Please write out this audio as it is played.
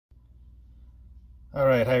All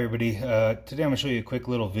right, hi everybody. Today I'm going to show you a quick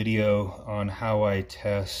little video on how I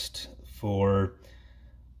test for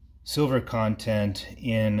silver content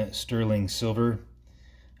in sterling silver.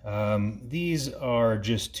 These are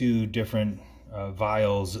just two different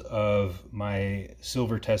vials of my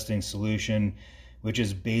silver testing solution, which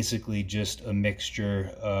is basically just a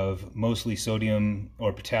mixture of mostly sodium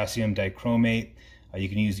or potassium dichromate. You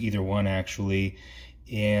can use either one actually,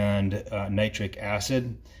 and nitric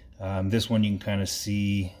acid. This one you can kind of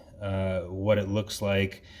see what it looks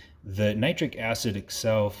like. The nitric acid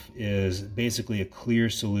itself is basically a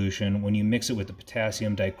clear solution. When you mix it with the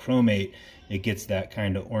potassium dichromate, it gets that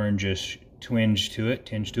kind of orangish tinge to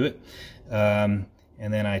it. And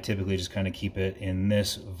then I typically just kind of keep it in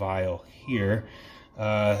this vial here.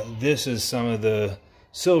 This is some of the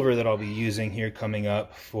silver that I'll be using here coming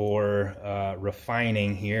up for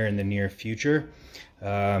refining here in the near future.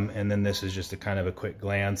 And then this is just a kind of a quick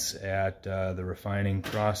glance at the refining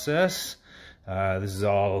process. This is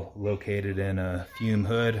all located in a fume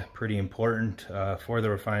hood, pretty important for the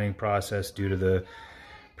refining process due to the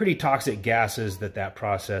pretty toxic gases that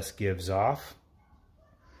process gives off.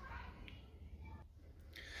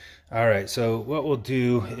 All right, so what we'll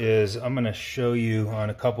do is I'm going to show you on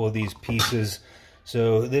a couple of these pieces.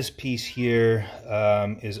 So this piece here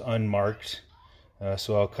is unmarked.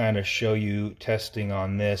 So I'll kind of show you testing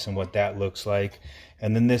on this and what that looks like.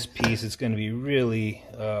 And then this piece, it's going to be really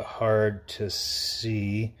hard to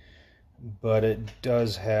see, but it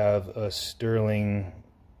does have a sterling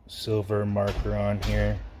silver marker on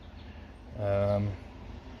here.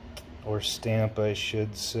 Or stamp, I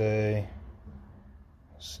should say.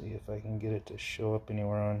 Let's see if I can get it to show up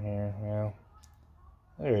anywhere on here. Well,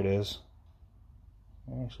 there it is.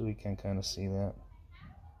 Actually, we can kind of see that.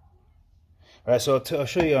 All right, so I'll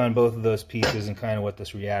show you on both of those pieces and kind of what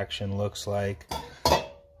this reaction looks like. So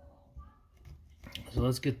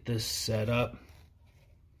let's get this set up.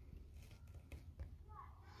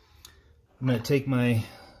 I'm going to take my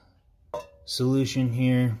solution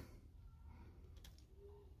here,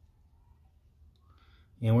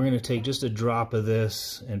 and we're going to take just a drop of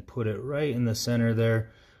this and put it right in the center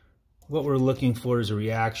there. What we're looking for is a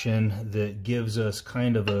reaction that gives us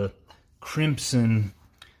kind of a crimson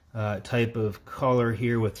type of color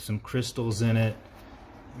here with some crystals in it,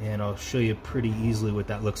 and I'll show you pretty easily what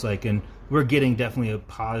that looks like. And we're getting definitely a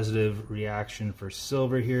positive reaction for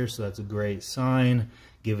silver here, so that's a great sign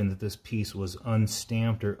given that this piece was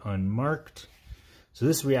unstamped or unmarked. So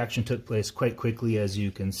this reaction took place quite quickly, as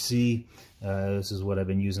you can see. This is what I've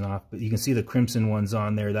been using off, but you can see the crimson ones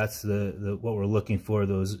on there. That's the what we're looking for,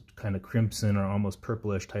 those kind of crimson or almost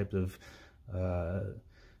purplish types of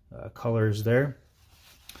colors there.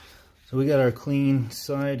 So we got our clean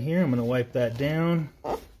side here. I'm going to wipe that down.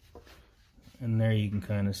 And there you can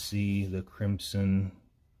kind of see the crimson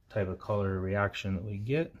type of color reaction that we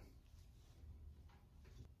get.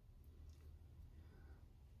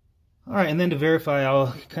 All right, and then to verify,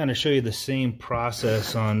 I'll kind of show you the same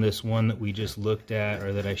process on this one that we just looked at,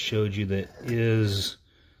 or that I showed you, that is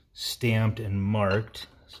stamped and marked.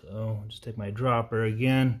 So I'll just take my dropper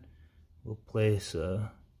again. We'll place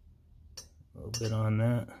a little bit on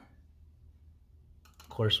that.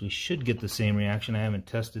 Of course, we should get the same reaction. I haven't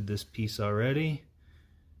tested this piece already.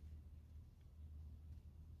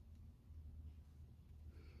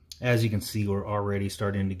 As you can see, we're already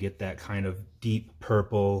starting to get that kind of deep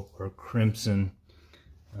purple or crimson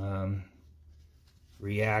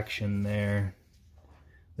reaction there.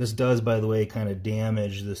 This does, by the way, kind of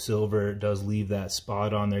damage the silver. It does leave that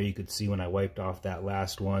spot on there. You could see when I wiped off that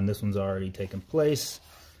last one. This one's already taken place.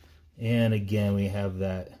 And again, we have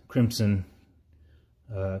that crimson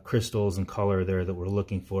crystals and color there that we're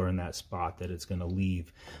looking for in that spot that it's going to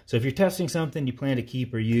leave. So if you're testing something you plan to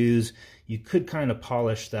keep or use, you could kind of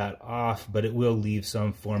polish that off, but it will leave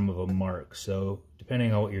some form of a mark. So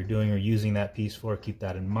depending on what you're doing or using that piece for, keep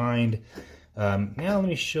that in mind. Now let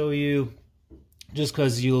me show you, just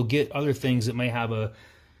because you'll get other things that may have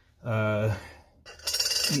a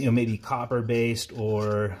maybe copper based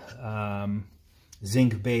or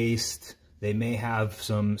zinc based. They may have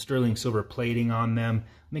some sterling silver plating on them.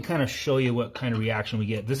 Let me kind of show you what kind of reaction we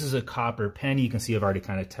get. This is a copper penny. You can see I've already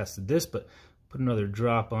kind of tested this, but put another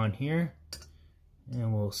drop on here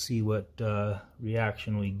and we'll see what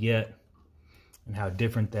reaction we get and how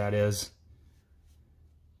different that is.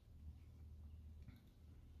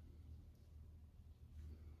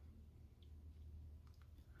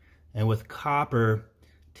 And with copper,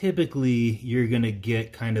 typically you're going to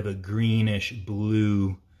get kind of a greenish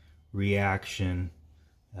blue reaction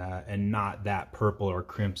and not that purple or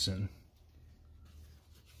crimson.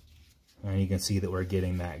 And you can see that we're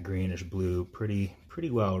getting that greenish blue pretty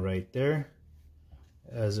well right there,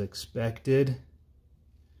 as expected.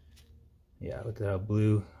 Yeah, look at how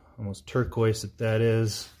blue, almost turquoise that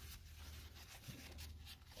is.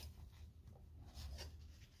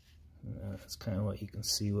 That's kind of what you can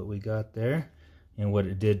see what we got there and what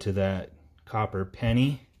it did to that copper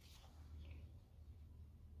penny.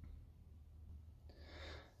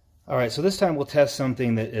 All right, so this time we'll test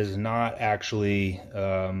something that is not actually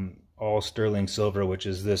all sterling silver, which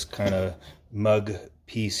is this kind of mug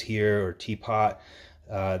piece here, or teapot.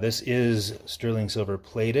 This is sterling silver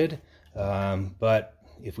plated, but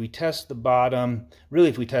if we test the bottom, really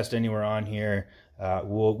if we test anywhere on here,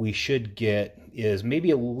 what we should get is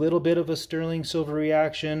maybe a little bit of a sterling silver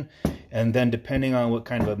reaction, and then depending on what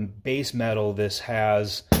kind of a base metal this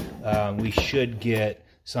has, we should get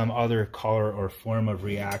some other color or form of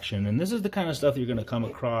reaction. And this is the kind of stuff you're going to come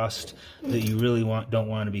across that you really don't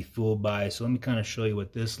want to be fooled by. So let me kind of show you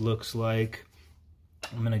what this looks like.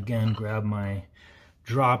 I'm going to again grab my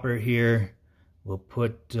dropper here. We'll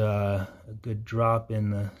put a good drop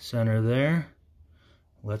in the center there.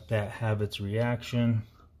 Let that have its reaction.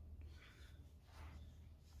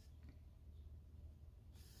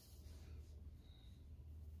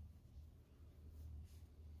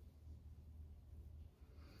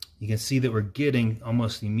 You can see that we're getting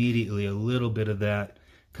almost immediately a little bit of that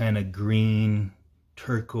kind of green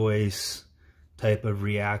turquoise type of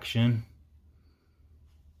reaction.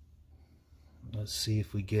 Let's see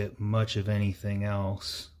if we get much of anything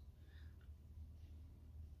else.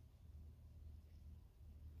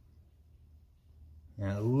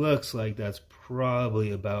 And it looks like that's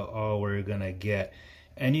probably about all we're gonna get.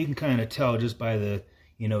 And you can kind of tell just by the,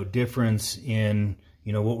 difference in,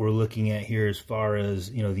 what we're looking at here as far as,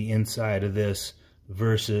 the inside of this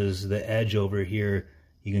versus the edge over here.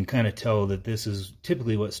 You can kind of tell that this is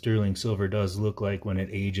typically what sterling silver does look like when it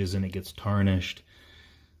ages and it gets tarnished.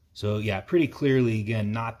 So yeah, pretty clearly,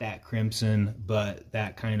 again, not that crimson, but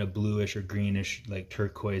that kind of bluish or greenish, like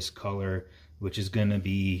turquoise color, which is going to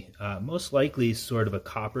be most likely sort of a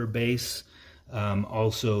copper base.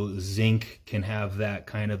 Also, zinc can have that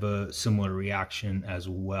kind of a similar reaction as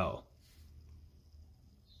well.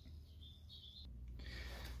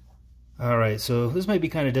 All right, so this might be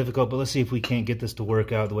kind of difficult, but let's see if we can't get this to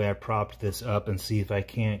work out the way I propped this up, and see if I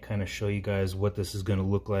can't kind of show you guys what this is going to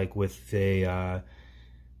look like with a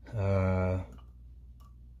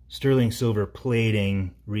sterling silver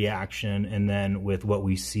plating reaction, and then with what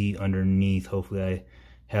we see underneath. Hopefully I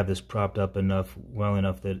have this propped up well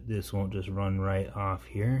enough that this won't just run right off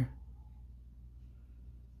here.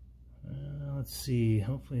 Let's see,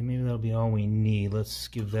 hopefully maybe that'll be all we need. Let's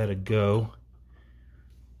give that a go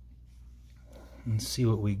and see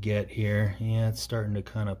what we get here. Yeah, it's starting to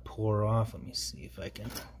kind of pour off. Let me see if I can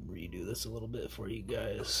redo this a little bit for you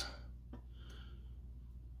guys.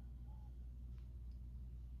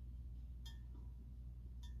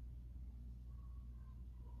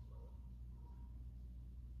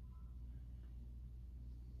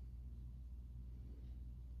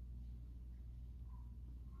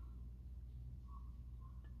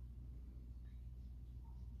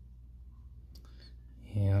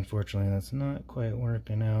 Yeah, unfortunately that's not quite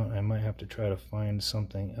working out. I might have to try to find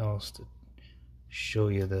something else to show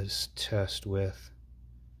you this test with.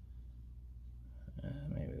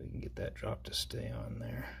 Maybe we can get that drop to stay on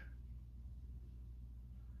there.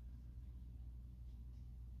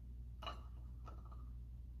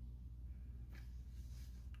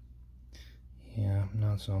 Yeah,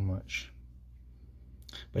 not so much.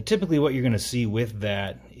 But typically what you're going to see with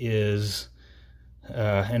that is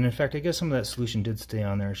and in fact, I guess some of that solution did stay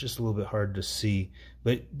on there. It's just a little bit hard to see.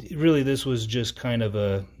 But really, this was just kind of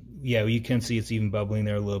a, yeah, you can see it's even bubbling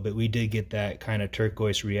there a little bit. We did get that kind of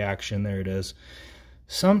turquoise reaction. There it is.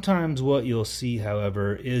 Sometimes what you'll see,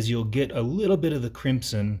 however, is you'll get a little bit of the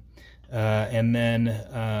crimson, and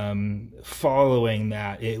then following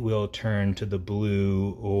that, it will turn to the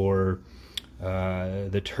blue or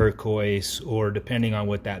the turquoise, or depending on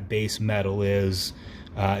what that base metal is,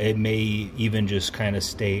 it may even just kind of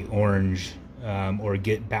stay orange, or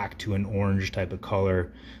get back to an orange type of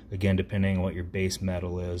color, again depending on what your base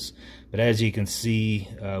metal is. But as you can see,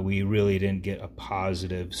 we really didn't get a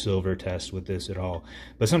positive silver test with this at all.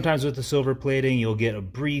 But sometimes with the silver plating, you'll get a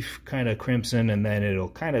brief kind of crimson, and then it'll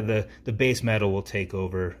kind of, the base metal will take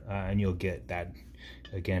over, and you'll get that,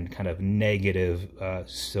 again, kind of negative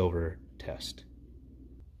silver test.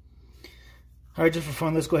 All right, just for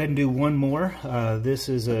fun, let's go ahead and do one more. This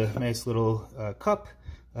is a nice little cup.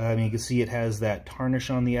 You can see it has that tarnish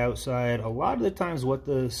on the outside. A lot of the times what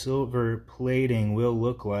the silver plating will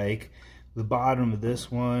look like the bottom of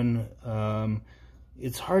this one,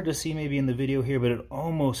 it's hard to see maybe in the video here, but it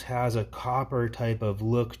almost has a copper type of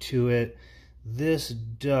look to it. This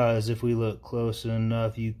does, if we look close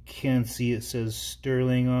enough, you can see it says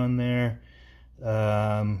sterling on there.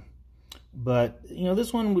 But, you know,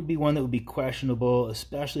 this one would be one that would be questionable,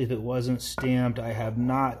 especially if it wasn't stamped. I have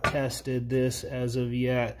not tested this as of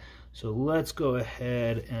yet. So let's go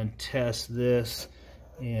ahead and test this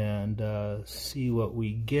and see what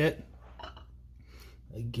we get.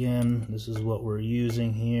 Again, this is what we're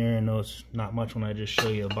using here. I know it's not much when I just show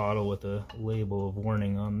you a bottle with a label of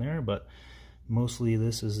warning on there, but mostly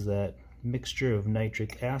this is that mixture of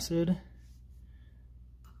nitric acid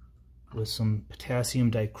with some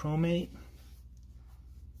potassium dichromate.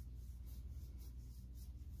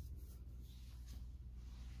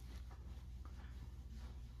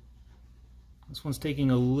 This one's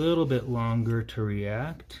taking a little bit longer to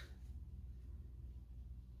react.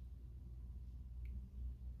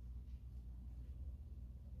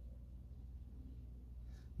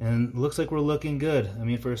 And looks like we're looking good. I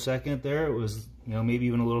mean, for a second there, it was, you know, maybe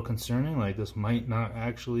even a little concerning, like this might not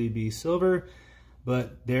actually be silver.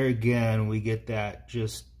 But there again, we get that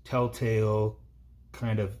just telltale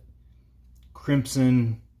kind of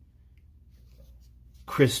crimson,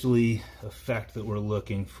 crystally effect that we're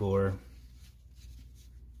looking for.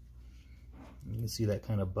 You can see that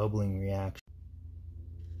kind of bubbling reaction.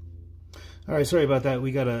 All right, sorry about that. I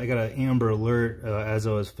got an amber alert as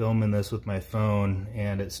I was filming this with my phone,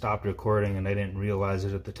 and it stopped recording, and I didn't realize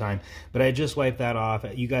it at the time. But I just wiped that off.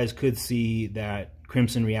 You guys could see that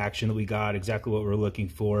crimson reaction that we got, exactly what we're looking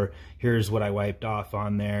for. Here's what I wiped off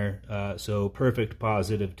on there. So perfect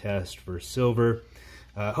positive test for silver.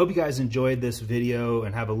 Hope you guys enjoyed this video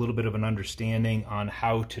and have a little bit of an understanding on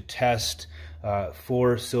how to test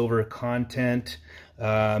for silver content.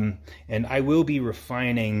 And I will be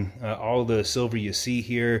refining all the silver you see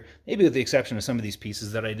here, maybe with the exception of some of these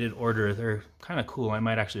pieces that I did order. They're kind of cool. I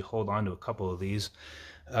might actually hold on to a couple of these.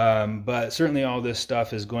 But certainly all this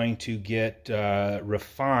stuff is going to get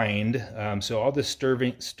refined. So all this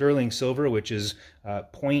sterling silver, which is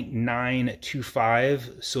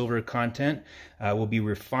 0.925 silver content, will be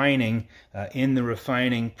refining in the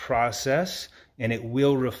refining process, and it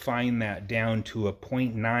will refine that down to a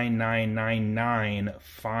 0.9999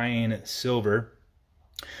 fine silver.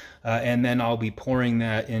 And then I'll be pouring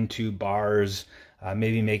that into bars,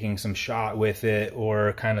 maybe making some shot with it,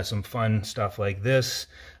 or kind of some fun stuff like this.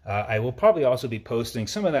 I will probably also be posting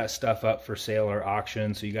some of that stuff up for sale or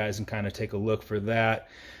auction, so you guys can kind of take a look for that.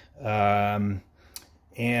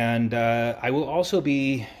 And I will also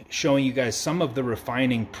be showing you guys some of the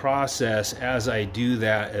refining process as I do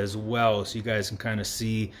that as well, so you guys can kind of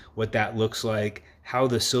see what that looks like, how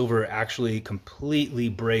the silver actually completely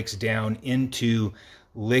breaks down into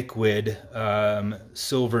liquid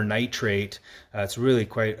silver nitrate. It's really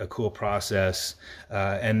quite a cool process.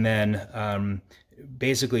 And then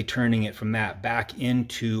basically turning it from that back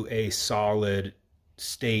into a solid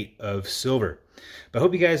state of silver. But I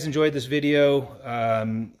hope you guys enjoyed this video.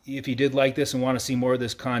 If you did like this and want to see more of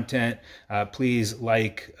this content, please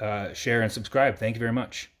like, share, and subscribe. Thank you very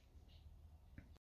much.